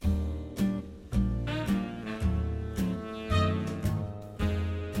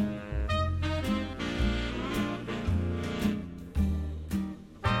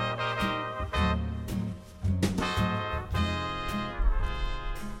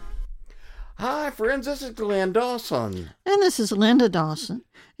Hi, friends. This is Glenn Dawson. And this is Linda Dawson,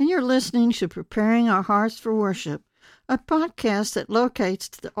 and you're listening to Preparing Our Hearts for Worship, a podcast that locates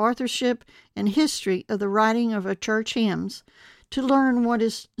the authorship and history of the writing of our church hymns to learn what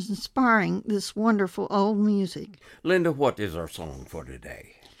is inspiring this wonderful old music. Linda, what is our song for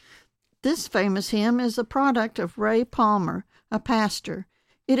today? This famous hymn is a product of Ray Palmer, a pastor.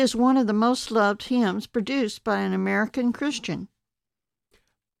 It is one of the most loved hymns produced by an American Christian.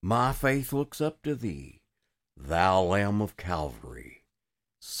 My faith looks up to thee, thou Lamb of Calvary,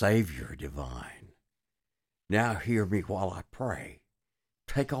 Savior divine. Now hear me while I pray,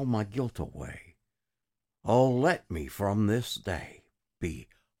 take all my guilt away. Oh, let me from this day be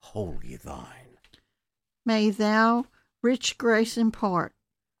wholly thine. May thou rich grace impart,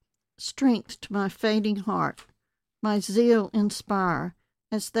 strength to my fading heart, my zeal inspire,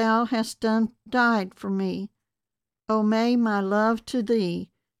 as thou hast died for me. Oh, may my love to thee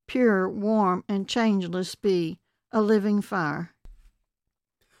pure, warm, and changeless be, a living fire.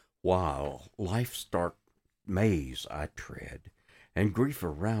 While life's dark maze I tread, and grief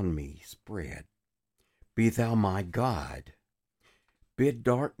around me spread, be thou my guide. Bid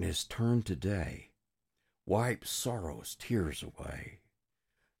darkness turn to day, wipe sorrow's tears away,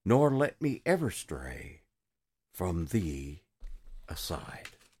 nor let me ever stray from thee aside.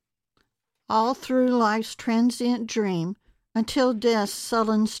 All through life's transient dream, until death's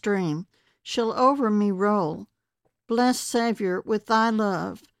sullen stream shall over me roll, blessed Savior, with thy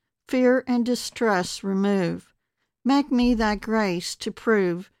love, fear and distrust remove. Make me thy grace to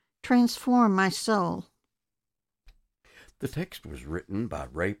prove, transform my soul. The text was written by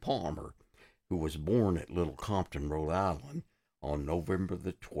Ray Palmer, who was born at Little Compton, Rhode Island, on November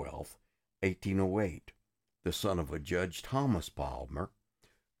the 12th, 1808, the son of a Judge Thomas Palmer,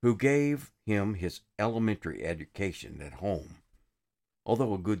 who gave him his elementary education at home.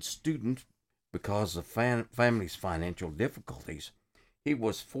 Although a good student, because of family's financial difficulties, he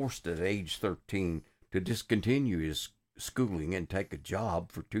was forced at age 13 to discontinue his schooling and take a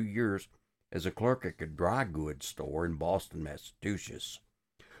job for 2 years as a clerk at a dry goods store in Boston, Massachusetts,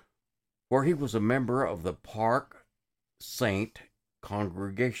 where he was a member of the Park Saint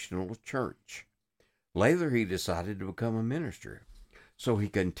Congregational Church. Later, he decided to become a minister. So he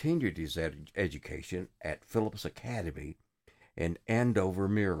continued his education at Phillips Academy in Andover,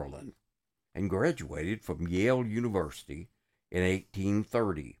 Maryland, and graduated from Yale University in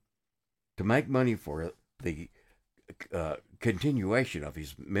 1830. To make money for the continuation of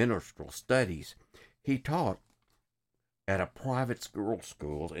his ministerial studies, he taught at a private girls'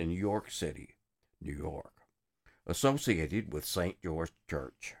 school in New York City, New York, associated with St. George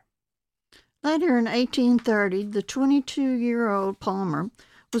Church. Later in 1830, the 22-year-old Palmer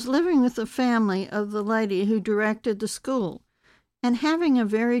was living with the family of the lady who directed the school, and having a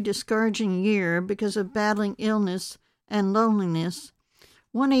very discouraging year because of battling illness and loneliness.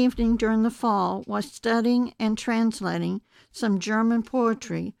 One evening during the fall, while studying and translating some German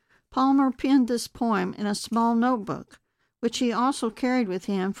poetry, Palmer penned this poem in a small notebook, which he also carried with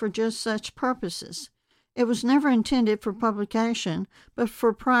him for just such purposes. It was never intended for publication, but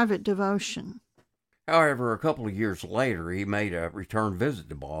for private devotion. However, a couple of years later, he made a return visit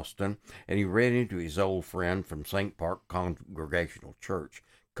to Boston, and he ran into his old friend from St. Park Congregational Church,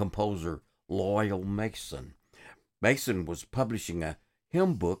 composer Loyal Mason. Mason was publishing a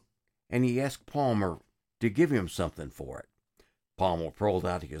hymn book, and he asked Palmer to give him something for it. Palmer pulled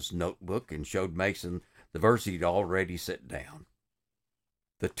out his notebook and showed Mason the verse he'd already set down.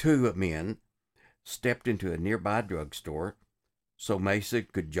 The two men stepped into a nearby drugstore so Mason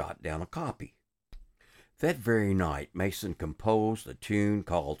could jot down a copy. That very night, Mason composed a tune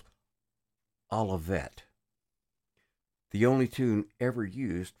called Olivet, the only tune ever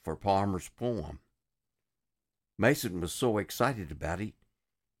used for Palmer's poem. Mason was so excited about it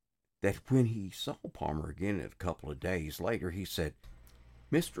that when he saw Palmer again a couple of days later, he said,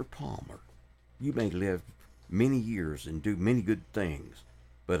 "Mr. Palmer, you may live many years and do many good things,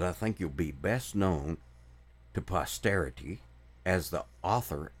 but I think you'll be best known to posterity as the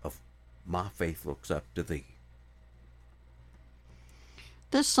author of My Faith Looks Up to Thee."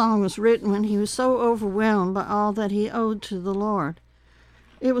 This song was written when he was so overwhelmed by all that he owed to the Lord.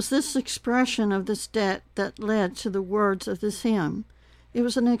 It was this expression of this debt that led to the words of this hymn. It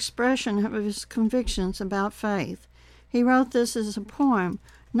was an expression of his convictions about faith. He wrote this as a poem,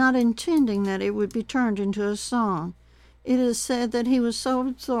 not intending that it would be turned into a song. It is said that he was so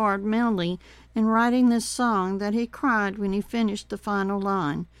absorbed mentally in writing this song that he cried when he finished the final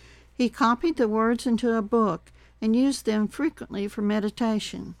line. He copied the words into a book and used them frequently for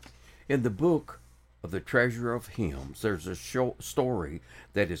meditation. In the book, of the Treasure of Hymns, there's a story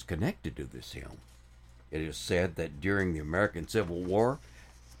that is connected to this hymn. It is said that during the American Civil War,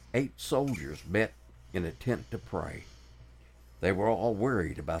 8 soldiers met in a tent to pray. They were all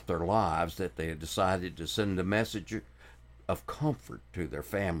worried about their lives that they had decided to send a message of comfort to their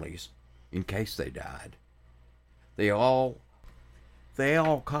families in case they died. They all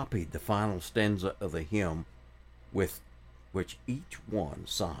copied the final stanza of the hymn, with which each one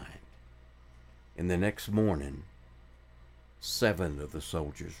signed. And the next morning, 7 of the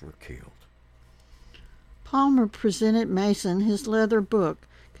soldiers were killed. Palmer presented Mason his leather book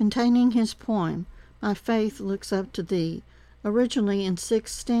containing his poem, My Faith Looks Up to Thee, originally in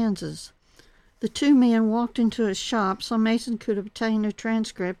 6 stanzas. The 2 men walked into a shop so Mason could obtain a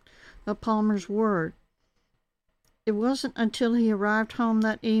transcript of Palmer's word. It wasn't until he arrived home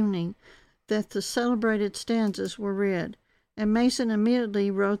that evening that the celebrated stanzas were read, and Mason immediately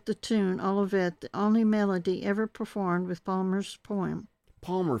wrote the tune Olivet, the only melody ever performed with Palmer's poem.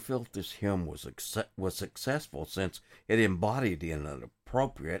 Palmer felt this hymn was successful since it embodied in an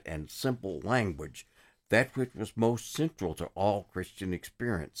appropriate and simple language that which was most central to all Christian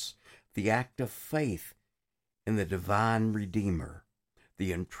experience, the act of faith in the divine Redeemer,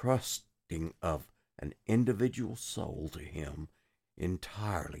 the entrusting of an individual soul to Him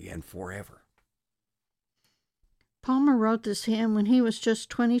entirely and forever. Palmer wrote this hymn when he was just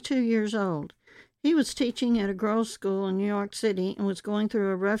 22 years old. He was teaching at a girls' school in New York City and was going through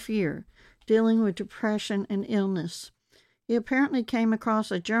a rough year, dealing with depression and illness. He apparently came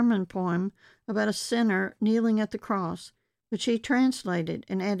across a German poem about a sinner kneeling at the cross, which he translated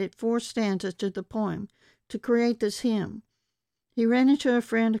and added 4 stanzas to the poem to create this hymn. He ran into a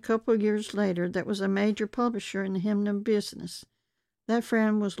friend a couple of years later that was a major publisher in the hymn business. That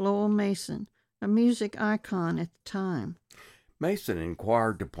friend was Lowell Mason, a music icon at the time. Mason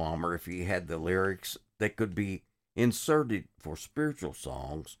inquired to Palmer if he had the lyrics that could be inserted for spiritual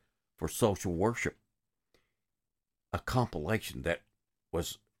songs for social worship. A compilation that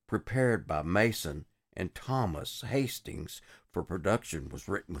was prepared by Mason and Thomas Hastings for production was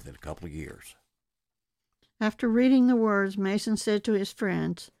written within a couple of years. After reading the words, Mason said to his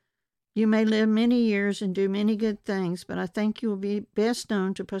friends, "You may live many years and do many good things, but I think you will be best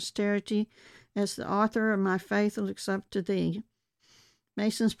known to posterity as the author of My Faith Looks Up to Thee."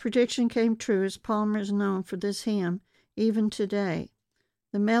 Mason's prediction came true, as Palmer is known for this hymn even today.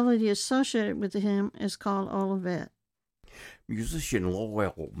 The melody associated with the hymn is called Olivet. Musician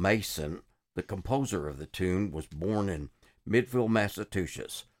Lowell Mason, the composer of the tune, was born in Midville,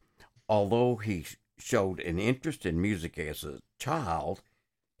 Massachusetts. Although he showed an interest in music as a child,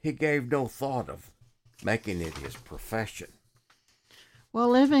 he gave no thought of making it his profession. While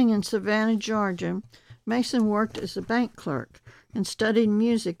living in Savannah, Georgia, Mason worked as a bank clerk and studied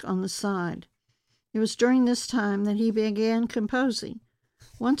music on the side. It was during this time that he began composing.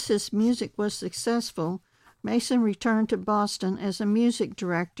 Once his music was successful, Mason returned to Boston as a music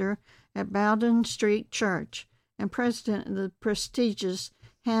director at Bowdoin Street Church and president of the prestigious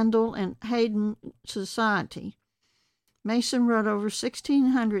Handel and Haydn Society. Mason wrote over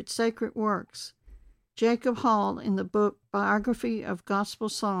 1,600 sacred works. Jacob Hall, in the book Biography of Gospel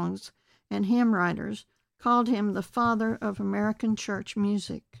Songs and Hymn Writers, called him the father of American church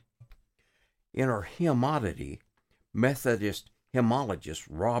music. In her hymnody, Methodist hymnologist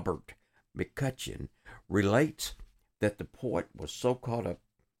Robert McCutcheon relates that the poet was so caught up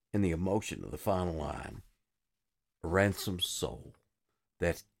in the emotion of the final line, "A ransomed soul,"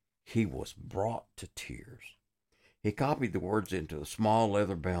 that he was brought to tears. He copied the words into a small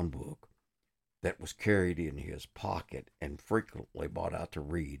leather-bound book that was carried in his pocket and frequently brought out to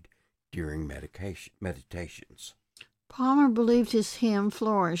read during meditations. Palmer believed his hymn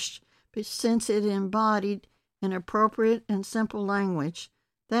flourished since it embodied, in appropriate and simple language,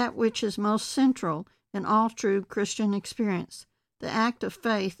 that which is most central in all true Christian experience, the act of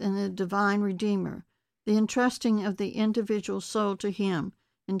faith in the divine Redeemer, the entrusting of the individual soul to Him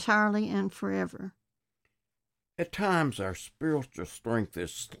entirely and forever. At times our spiritual strength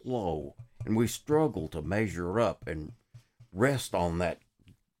is slow, and we struggle to measure up and rest on that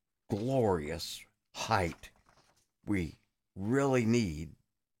glorious height we really need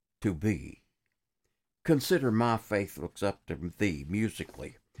to be. Consider My Faith Looks Up to Thee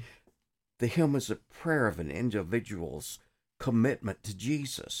musically. The hymn is a prayer of an individual's commitment to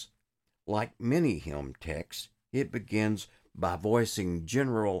Jesus. Like many hymn texts, it begins by voicing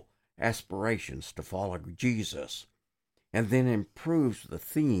general aspirations to follow Jesus, and then improves the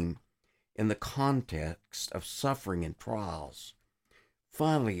theme in the context of suffering and trials.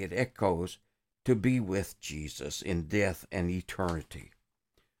 Finally, it echoes to be with Jesus in death and eternity.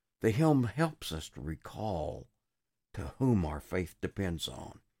 The hymn helps us to recall to whom our faith depends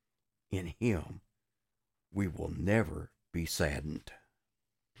on. In Him, we will never be saddened.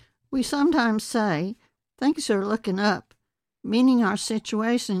 We sometimes say, things are looking up, meaning our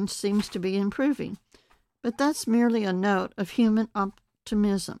situation seems to be improving. But that's merely a note of human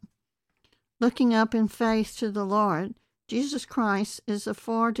optimism. Looking up in faith to the Lord, Jesus Christ, is a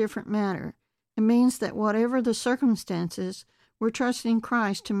far different matter. It means that whatever the circumstances, we're trusting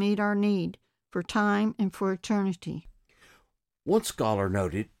Christ to meet our need for time and for eternity. One scholar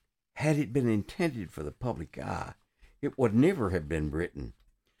noted, had it been intended for the public eye, it would never have been written.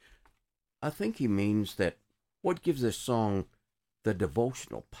 I think he means that what gives this song the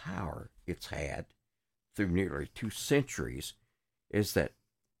devotional power it's had through nearly 2 centuries is that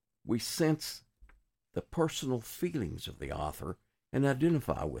we sense the personal feelings of the author and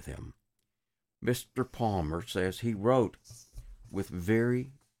identify with him. Mr. Palmer says he wrote with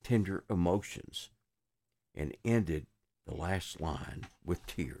very tender emotions and ended the last line with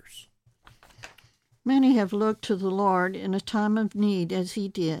tears. Many have looked to the Lord in a time of need as he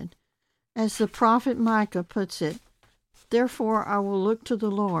did. As the prophet Micah puts it, "Therefore I will look to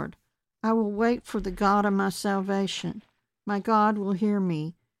the Lord. I will wait for the God of my salvation. My God will hear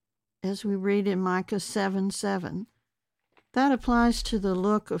me," as we read in Micah 7:7. That applies to the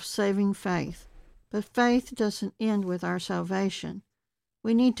look of saving faith. But faith doesn't end with our salvation.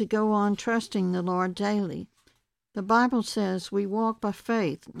 We need to go on trusting the Lord daily. The Bible says we walk by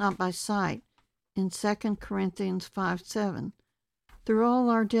faith, not by sight, in 2 Corinthians 5:7. Through all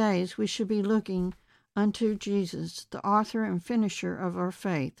our days we should be looking unto Jesus, the author and finisher of our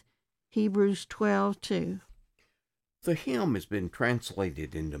faith. Hebrews 12:2. The hymn has been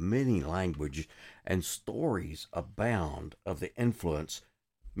translated into many languages, and stories abound of the influence.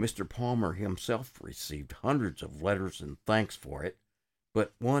 Mr. Palmer himself received hundreds of letters and thanks for it,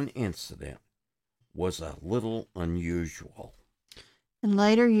 but one incident was a little unusual. In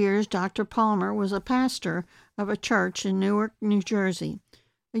later years, Dr. Palmer was a pastor of a church in Newark, New Jersey.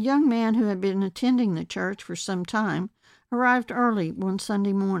 A young man who had been attending the church for some time arrived early one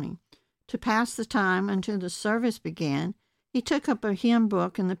Sunday morning. To pass the time until the service began, he took up a hymn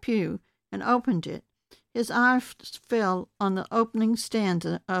book in the pew and opened it. His eyes fell on the opening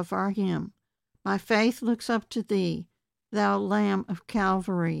stanza of our hymn. "My faith looks up to thee, thou Lamb of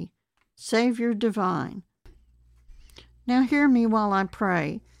Calvary, Savior divine. Now hear me while I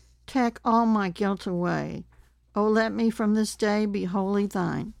pray, take all my guilt away. O let me from this day be wholly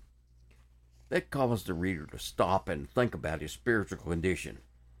thine." That caused the reader to stop and think about his spiritual condition.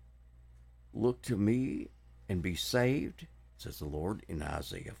 "Look to me and be saved," says the Lord in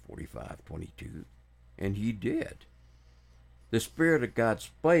Isaiah 45:22. And he did. The Spirit of God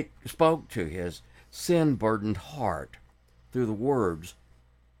spoke to his sin-burdened heart through the words,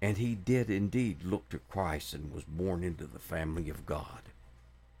 and he did indeed look to Christ and was born into the family of God.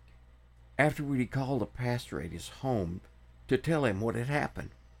 Afterward, he called a pastor at his home to tell him what had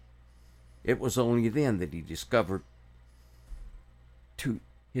happened. It was only then that he discovered, to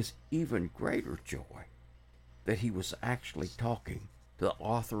his even greater joy, that he was actually talking to the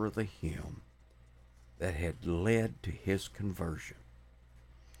author of the hymn that had led to his conversion.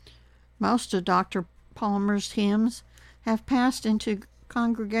 Most of Dr. Palmer's hymns have passed into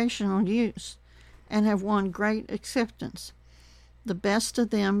congregational use and have won great acceptance. The best of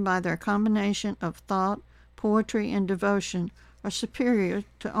them, by their combination of thought, poetry, and devotion, are superior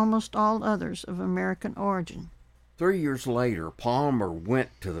to almost all others of American origin. 3 years later, Palmer went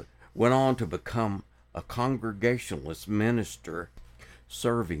on to become a Congregationalist minister,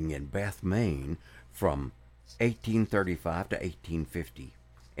 serving in Bath, Maine from 1835 to 1850,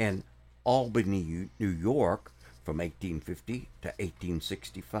 and Albany, New York from 1850 to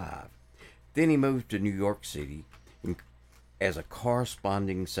 1865. Then he moved to New York City as a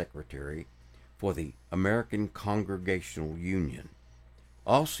corresponding secretary for the American Congregational Union.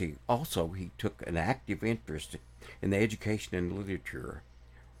 Also, he took an active interest in the education and literature,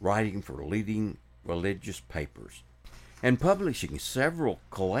 writing for leading religious papers, and publishing several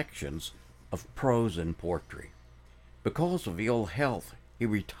collections of prose and poetry. Because of ill health, he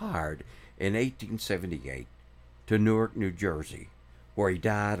retired in 1878 to Newark, New Jersey, where he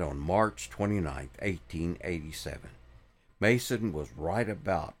died on March 29, 1887. Mason was right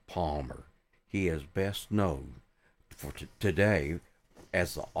about Palmer. He is best known for today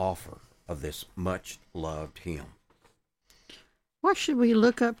as the author of this much-loved hymn. Why should we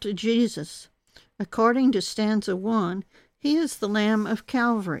look up to Jesus? According to stanza 1, he is the Lamb of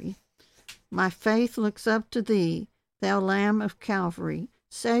Calvary. "My faith looks up to thee, thou Lamb of Calvary,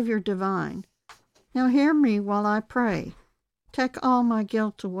 Savior divine. Now hear me while I pray. Take all my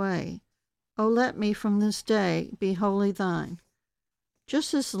guilt away. O let me from this day be wholly thine.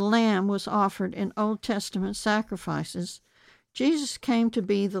 Just as the lamb was offered in Old Testament sacrifices, Jesus came to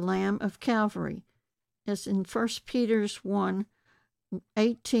be the Lamb of Calvary, as in 1 Peter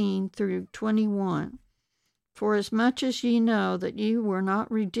 1:18-21. For as much as ye know that ye were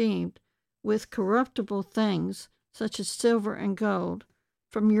not redeemed with corruptible things, such as silver and gold,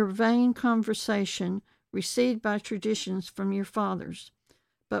 from your vain conversation received by traditions from your fathers,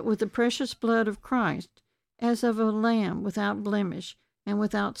 but with the precious blood of Christ, as of a lamb without blemish and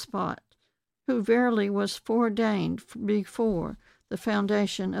without spot, who verily was foreordained before the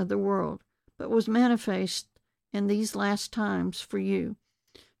foundation of the world, but was manifest in these last times for you,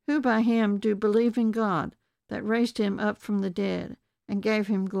 who by him do believe in God, that raised him up from the dead, and gave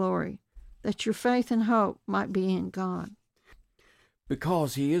him glory, that your faith and hope might be in God.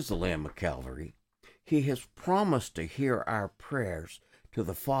 Because he is the Lamb of Calvary, he has promised to hear our prayers to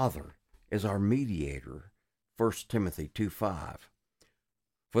the Father as our mediator, 1 Timothy 2:5.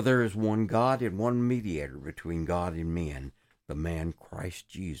 For there is one God and one mediator between God and men, the man Christ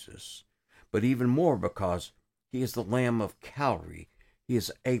Jesus. But even more, because he is the Lamb of Calvary, he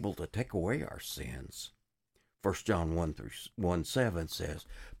is able to take away our sins. 1 John 1:7 says,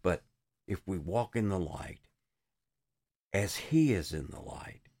 But if we walk in the light, as he is in the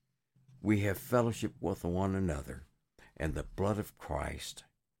light, we have fellowship with one another, and the blood of Christ,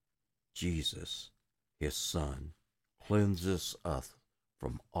 Jesus, his Son, cleanses us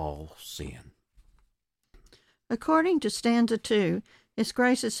from all sin. According to stanza 2, his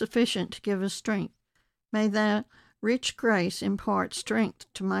grace is sufficient to give us strength. May that rich grace impart strength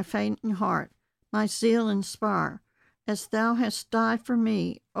to my fainting heart, my zeal inspire. As thou hast died for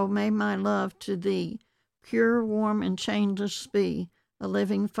me, O may my love to thee, pure, warm, and changeless be, a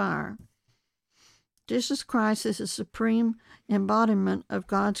living fire. Jesus Christ is the supreme embodiment of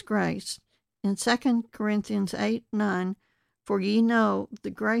God's grace. In 2 Corinthians 8:9, for ye know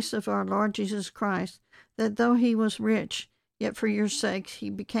the grace of our Lord Jesus Christ, that though he was rich, yet for your sakes he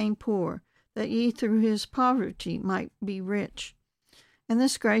became poor, that ye through his poverty might be rich. And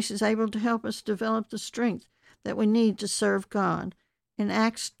this grace is able to help us develop the strength that we need to serve God. In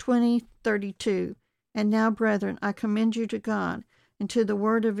Acts 20:32, and now, brethren, I commend you to God, and to the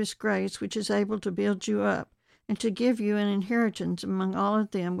word of his grace, which is able to build you up, and to give you an inheritance among all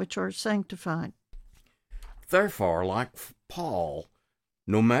of them which are sanctified. Therefore, like Paul,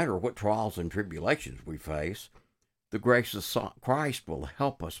 no matter what trials and tribulations we face, the grace of Christ will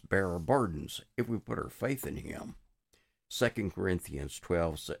help us bear our burdens if we put our faith in him. 2 Corinthians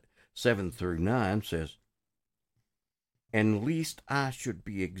 12:7-9 says, And lest I should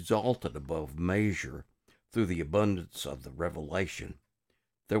be exalted above measure through the abundance of the revelation,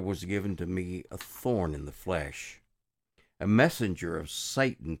 there was given to me a thorn in the flesh, a messenger of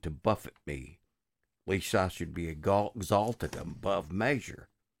Satan to buffet me, lest I should be exalted above measure.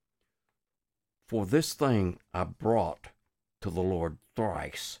 For this thing I brought to the Lord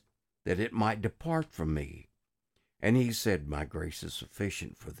thrice, that it might depart from me. And he said, My grace is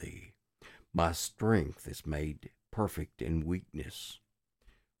sufficient for thee. My strength is made perfect in weakness.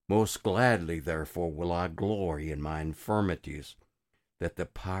 Most gladly, therefore, will I glory in my infirmities, that the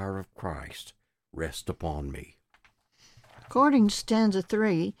power of Christ rest upon me. According to stanza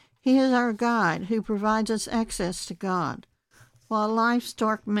 3, he is our guide who provides us access to God. While life's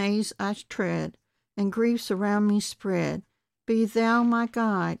dark maze I tread, and griefs around me spread, be thou my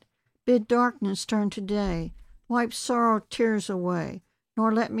guide, bid darkness turn to day, wipe sorrow tears away,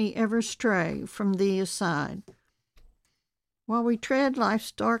 nor let me ever stray from thee aside. While we tread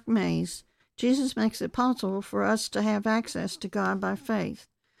life's dark maze, Jesus makes it possible for us to have access to God by faith.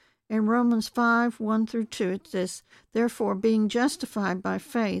 In Romans 5:1-2, it says, Therefore, being justified by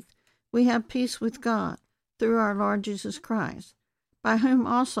faith, we have peace with God through our Lord Jesus Christ, by whom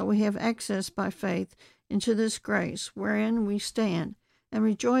also we have access by faith into this grace, wherein we stand, and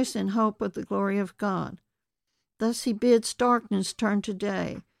rejoice in hope of the glory of God. Thus he bids darkness turn to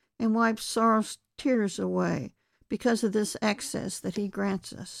day, and wipes sorrow's tears away, because of this access that he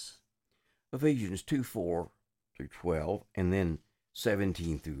grants us. Ephesians 2:4-12, and then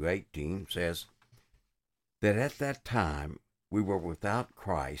 17-18 says that at that time we were without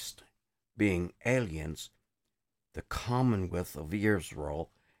Christ, being aliens, the commonwealth of Israel,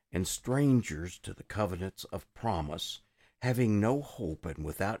 and strangers to the covenants of promise, having no hope and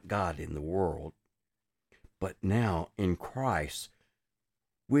without God in the world. But now in Christ,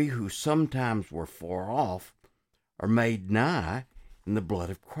 we who sometimes were far off are made nigh in the blood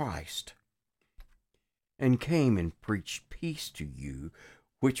of Christ, and came and preached peace to you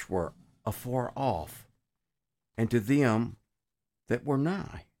which were afar off, and to them that we're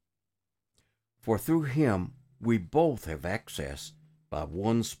nigh. For through him we both have access by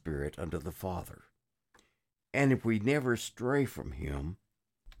one Spirit unto the Father. And if we never stray from him,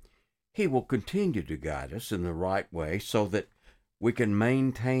 he will continue to guide us in the right way so that we can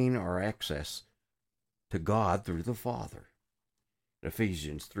maintain our access to God through the Father.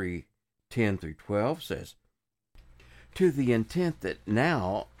 Ephesians 3:10-12 says, to the intent that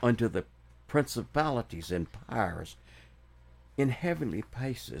now unto the principalities and powers in heavenly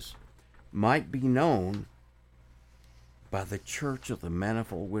places might be known by the church of the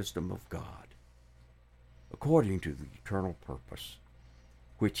manifold wisdom of God, according to the eternal purpose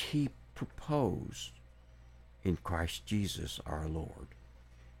which he proposed in Christ Jesus our Lord,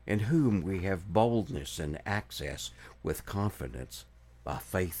 in whom we have boldness and access with confidence by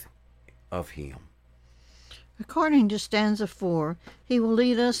faith of him. According to stanza 4, he will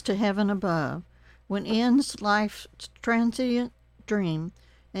lead us to heaven above, when ends life's transient dream,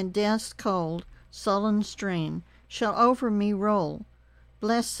 and death's cold, sullen stream shall over me roll.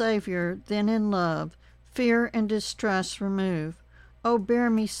 Blessed Savior, then in love, fear and distrust remove. O bear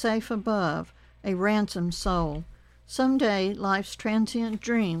me safe above, a ransomed soul. Some day life's transient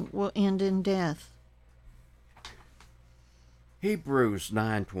dream will end in death. Hebrews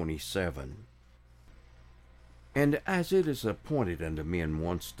 9:27. And as it is appointed unto men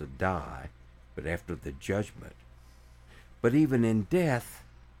once to die, but after the judgment, but even in death,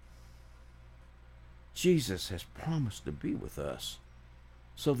 Jesus has promised to be with us,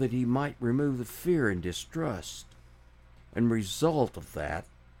 so that he might remove the fear and distrust. And result of that,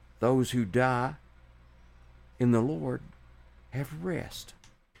 those who die in the Lord have rest.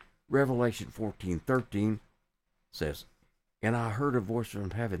 Revelation 14:13 says, and I heard a voice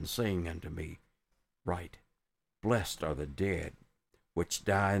from heaven saying unto me, write, blessed are the dead which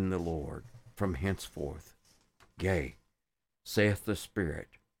die in the Lord from henceforth. Yea, saith the Spirit,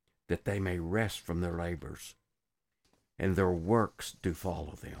 that they may rest from their labors, and their works do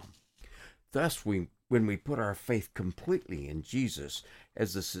follow them. Thus, when we put our faith completely in Jesus,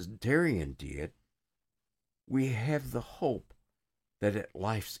 as the centurion did, we have the hope that at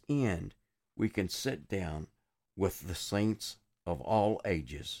life's end we can sit down with the saints of all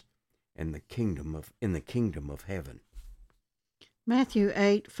ages in the kingdom of heaven. Matthew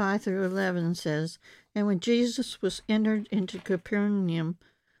 8:5-11 says, and when Jesus was entered into Capernaum,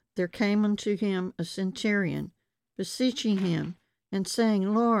 there came unto him a centurion, beseeching him, and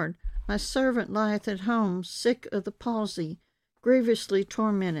saying, Lord, my servant lieth at home, sick of the palsy, grievously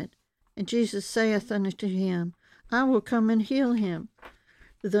tormented. And Jesus saith unto him, I will come and heal him.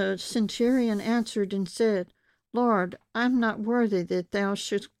 The centurion answered and said, Lord, I am not worthy that thou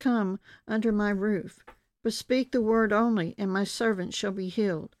shouldst come under my roof, but speak the word only, and my servant shall be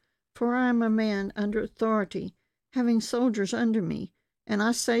healed. For I am a man under authority, having soldiers under me. And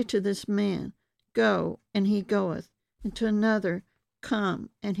I say to this man, Go, and he goeth, and to another, Come,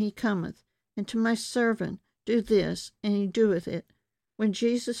 and he cometh, and to my servant, Do this, and he doeth it. When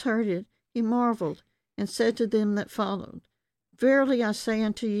Jesus heard it, he marveled, and said to them that followed, Verily I say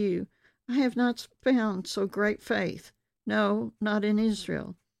unto you, I have not found so great faith, no, not in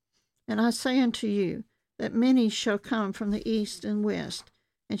Israel. And I say unto you, that many shall come from the east and west,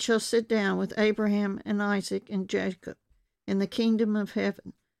 and shall sit down with Abraham and Isaac and Jacob in the kingdom of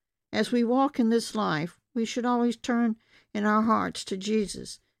heaven. As we walk in this life, we should always turn in our hearts to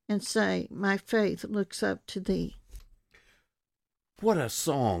Jesus and say, My faith looks up to thee. What a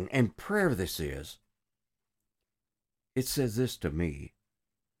song and prayer this is. It says this to me,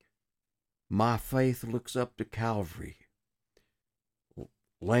 my faith looks up to Calvary,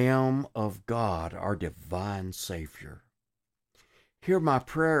 Lamb of God, our divine Savior. Hear my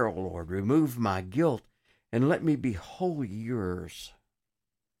prayer, O Lord, remove my guilt, and let me be wholly yours.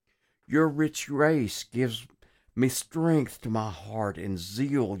 Your rich grace gives me strength to my heart, and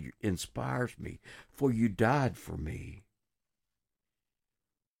zeal inspires me, for you died for me.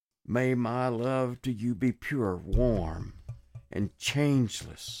 May my love to you be pure, warm, and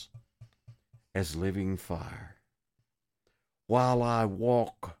changeless as living fire. While I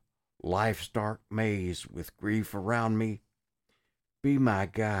walk life's dark maze with grief around me, be my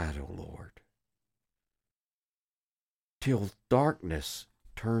guide, O Lord, till darkness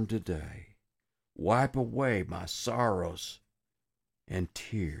turn to day. Wipe away my sorrows and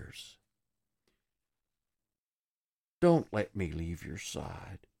tears. Don't let me leave your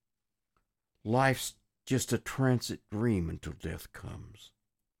side. Life's just a transit dream until death comes.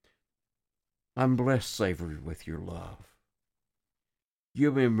 I'm blessed, Savior, with your love.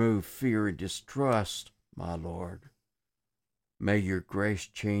 You remove fear and distrust, my Lord. May your grace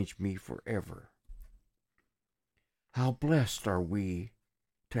change me forever. How blessed are we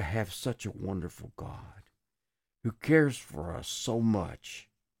to have such a wonderful God who cares for us so much.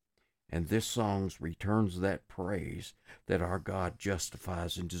 And this song returns that praise that our God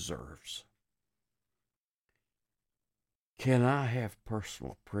justifies and deserves. Can I have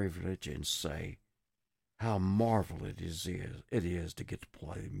personal privilege and say how marvelous it is to get to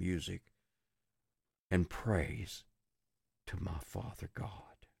play music and praise to my Father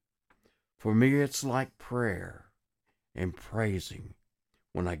God? For me, it's like prayer and praising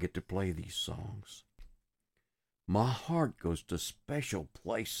when I get to play these songs. My heart goes to special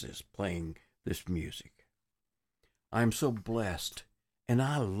places playing this music. I'm so blessed, and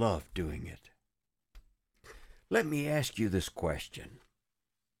I love doing it. Let me ask you this question.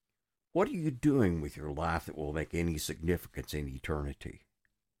 What are you doing with your life that will make any significance in eternity?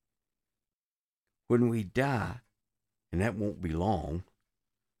 When we die, and that won't be long,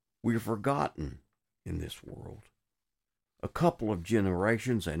 we're forgotten in this world. A couple of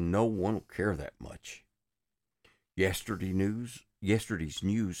generations and no one will care that much. Yesterday's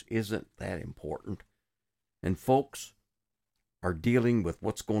news isn't that important, and folks are dealing with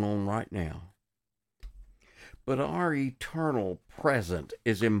what's going on right now. But our eternal present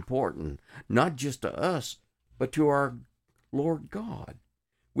is important, not just to us, but to our Lord God.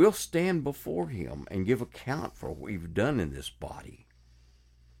 We'll stand before Him and give account for what we've done in this body.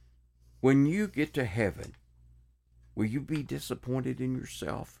 When you get to heaven, will you be disappointed in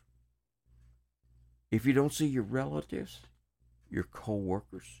yourself? If you don't see your relatives, your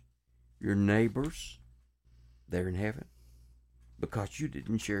co-workers, your neighbors there in heaven because you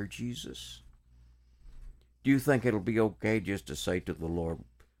didn't share Jesus? Do you think it'll be okay just to say to the Lord,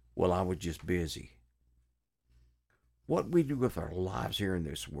 well, I was just busy? What we do with our lives here in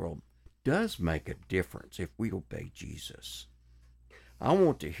this world does make a difference if we obey Jesus. I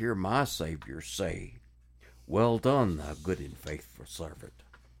want to hear my Savior say, well done, thou good and faithful servant.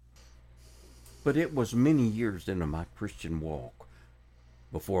 But it was many years into my Christian walk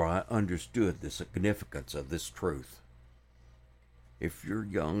before I understood the significance of this truth. If you're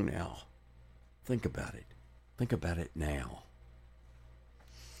young now, think about it. Think about it now.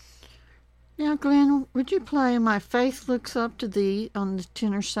 Now, Glenn, would you play My Faith Looks Up to Thee on the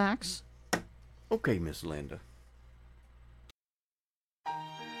tenor sax? Okay, Miss Linda.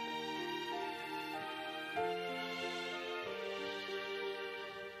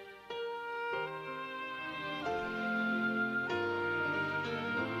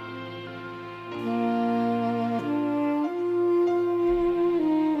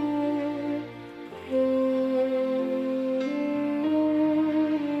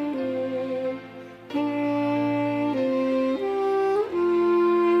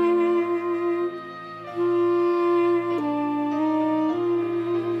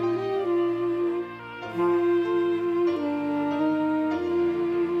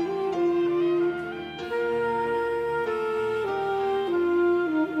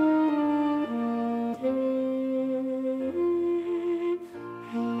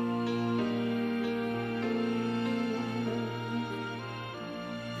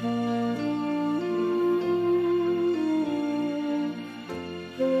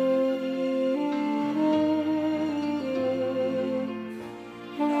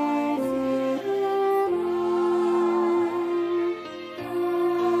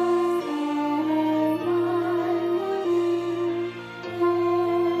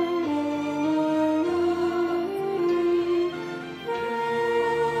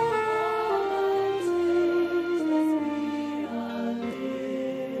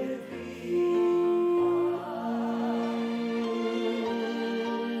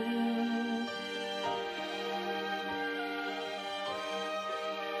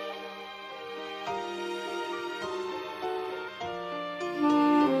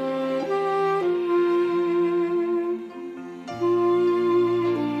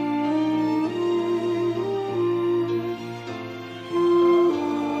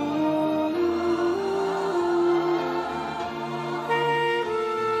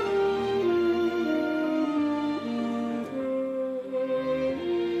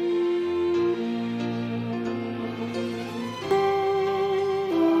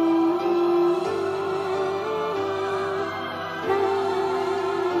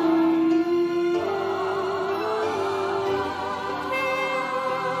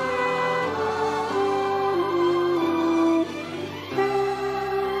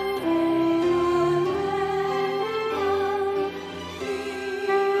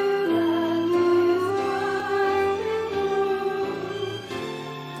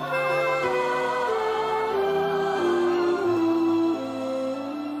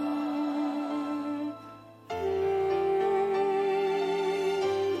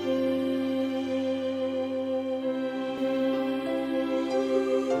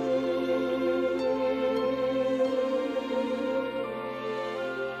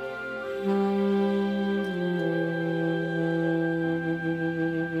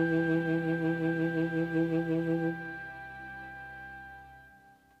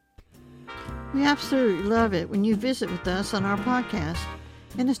 We absolutely love it when you visit with us on our podcast,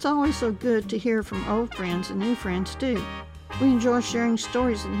 and it's always so good to hear from old friends and new friends too. We enjoy sharing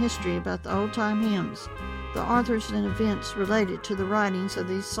stories and history about the old-time hymns, the authors and events related to the writings of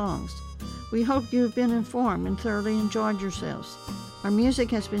these songs. We hope you have been informed and thoroughly enjoyed yourselves. Our music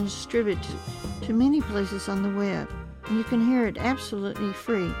has been distributed to many places on the web, and you can hear it absolutely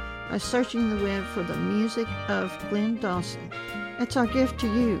free by searching the web for the music of Glenn Dawson. It's our gift to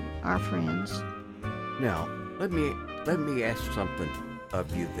you, our friends. Now, let me ask something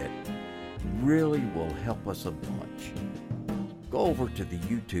of you that really will help us a bunch. Go over to the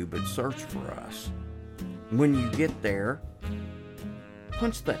YouTube and search for us. When you get there,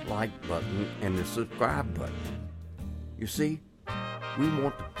 punch that like button and the subscribe button. You see, we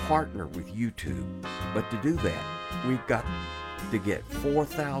want to partner with YouTube, but to do that, we've got to get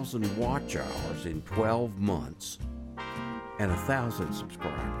 4,000 watch hours in 12 months and 1,000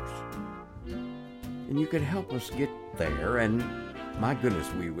 subscribers. And you can help us get there, and my goodness,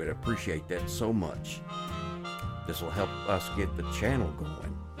 we would appreciate that so much. This will help us get the channel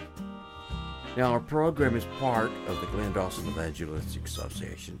going. Now, our program is part of the Glenn Dawson Evangelistic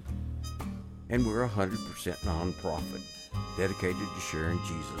Association, and we're 100% nonprofit, dedicated to sharing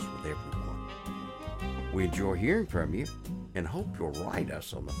Jesus with everyone. We enjoy hearing from you and hope you'll write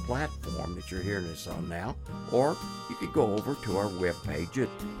us on the platform that you're hearing us on now, or you could go over to our webpage at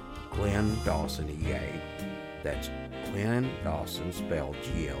Glenn Dawson EA. That's Glenn Dawson, spelled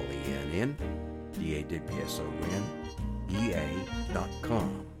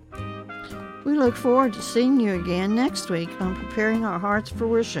GLENN-DAWSON-EA.com. We look forward to seeing you again next week on Preparing Our Hearts for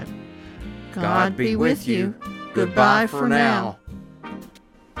Worship. God be with you. Goodbye for now.